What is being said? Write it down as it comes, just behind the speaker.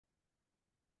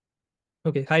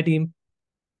Okay. Hi, team.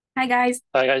 Hi guys,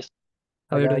 Hi guys.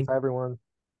 How Hi are you guys, doing? hi everyone.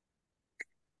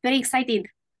 very excited.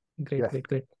 Great, Yes. great,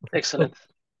 great. Excellent.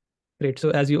 Great.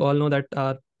 So as you all know that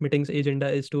our meeting's agenda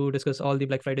is to discuss all the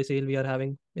Black Friday sale we are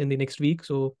having in the next week.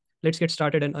 So let's get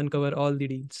started and uncover all the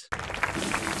deals.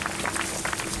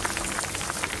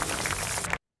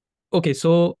 Okay,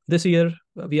 so this year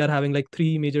we are having like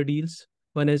three major deals.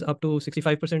 One is up to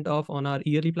 65% off on our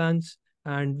yearly plans,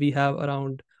 and we have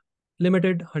around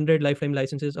limited 100 lifetime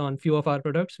licenses on few of our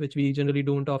products, which we generally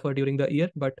don't offer during the year.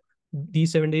 But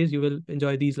these 7 days, you will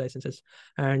enjoy these licenses.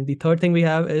 And the third thing we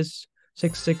have is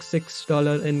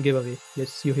 $666 in giveaway.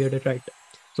 Yes, you heard it right.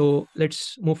 So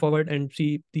let's move forward and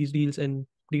see these deals in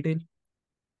detail.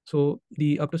 So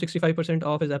the up to 65%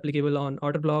 off is applicable on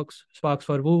order blocks, Sparks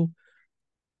for Woo,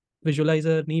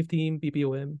 Visualizer, Neve theme,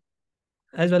 PPOM,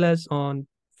 as well as on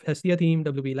Hestia theme,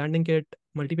 WP landing kit,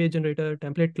 multi-page generator,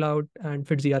 template cloud, and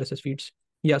Fitzy RSS feeds.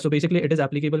 Yeah, so basically it is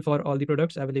applicable for all the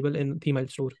products available in Themeisle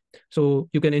store. So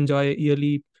you can enjoy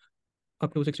yearly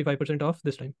up to 65% off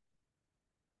this time.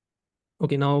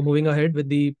 Okay, now moving ahead with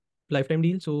the lifetime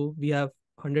deal. So we have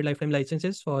 100 lifetime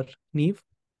licenses for Neve.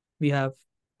 We have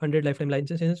 100 lifetime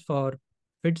licenses for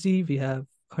Fitzy. We have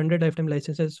 100 lifetime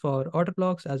licenses for order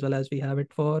blocks, as well as we have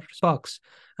it for Sparks.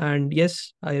 And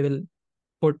yes, I will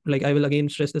again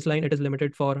stress this line. It is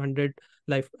limited for 100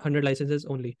 licenses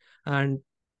only. And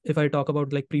if I talk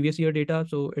about like previous year data,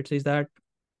 so it says that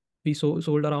we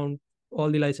sold around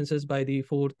all the licenses by the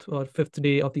fourth or fifth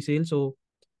day of the sale. So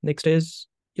next is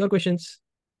your questions.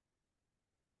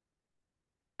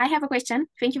 I have a question.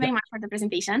 Thank you very Yeah. much for the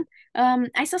presentation.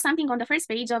 I saw something on the first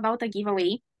page about a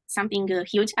giveaway, something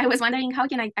huge. I was wondering how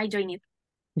can I join it?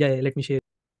 Yeah, let me share.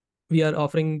 We are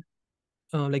offering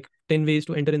like 10 ways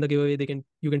to enter in the giveaway.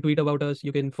 You can tweet about us,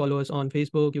 you can follow us on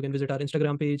Facebook, you can visit our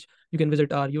Instagram page, you can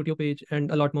visit our YouTube page,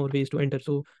 and a lot more ways to enter.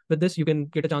 So with this, you can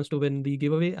get a chance to win the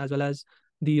giveaway, as well as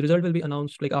the result will be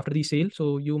announced like after the sale.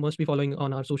 So you must be following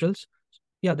on our socials.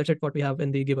 Yeah, that's it what we have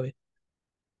in the giveaway.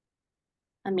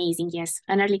 Amazing, yes.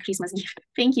 An early Christmas gift.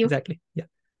 Thank you. Exactly. Yeah.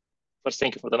 First,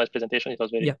 thank you for the nice presentation. It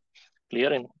was very Yeah.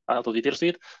 clear and a lot of details to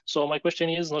it. So my question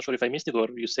is, not sure if I missed it or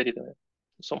you said it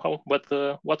somehow, but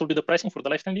what will be the pricing for the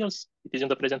lifetime deals? It is in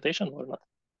the presentation or not?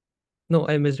 No,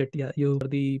 I missed it. Yeah,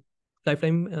 the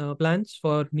lifetime plans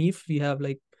for Neef, we have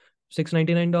like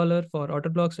 $699 for order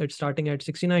blocks. It's starting at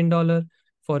 $69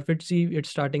 for Fitzy.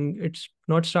 It's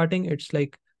not starting. It's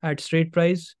like at straight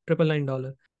price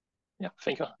 $999. Yeah,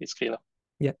 thank you. It's clear.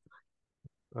 Yeah.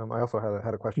 I also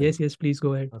had a question. Yes, please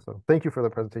go ahead. So thank you for the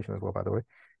presentation as well, by the way.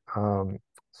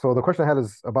 So the question I had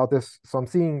is about this. So I'm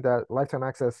seeing that lifetime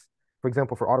access, for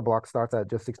example, for Autoblock starts at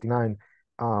just 69,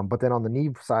 but then on the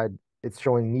Neve side, it's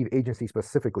showing Neve agency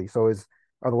specifically. So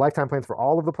are the lifetime plans for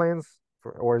all of the plans,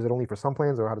 or is it only for some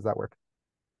plans, or how does that work?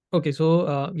 Okay,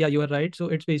 so yeah, you are right. So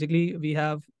it's basically we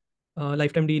have a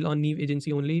lifetime deal on Neve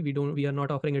agency only. We are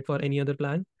not offering it for any other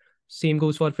plan. Same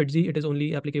goes for Fitzy. It is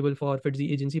only applicable for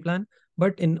Fitzy agency plan.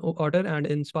 But in Otter and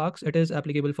in Sparks, it is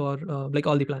applicable for like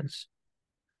all the plans.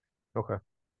 Okay.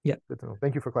 Yeah. Good to know.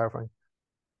 Thank you for clarifying.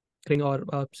 Or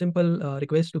a simple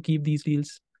request to keep these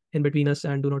deals in between us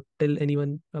and do not tell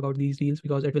anyone about these deals,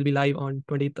 because it will be live on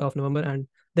 20th of November, and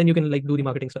then you can like do the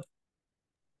marketing stuff.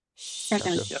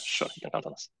 Certainly. Gotcha. Yeah, sure. You can count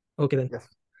on us. Okay then. Yes.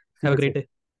 Have a Secret great safe. day.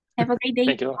 Have a great day.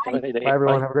 Thank you. Have a Bye. great day. Bye,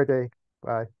 everyone. Bye. Have a great day.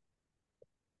 Bye.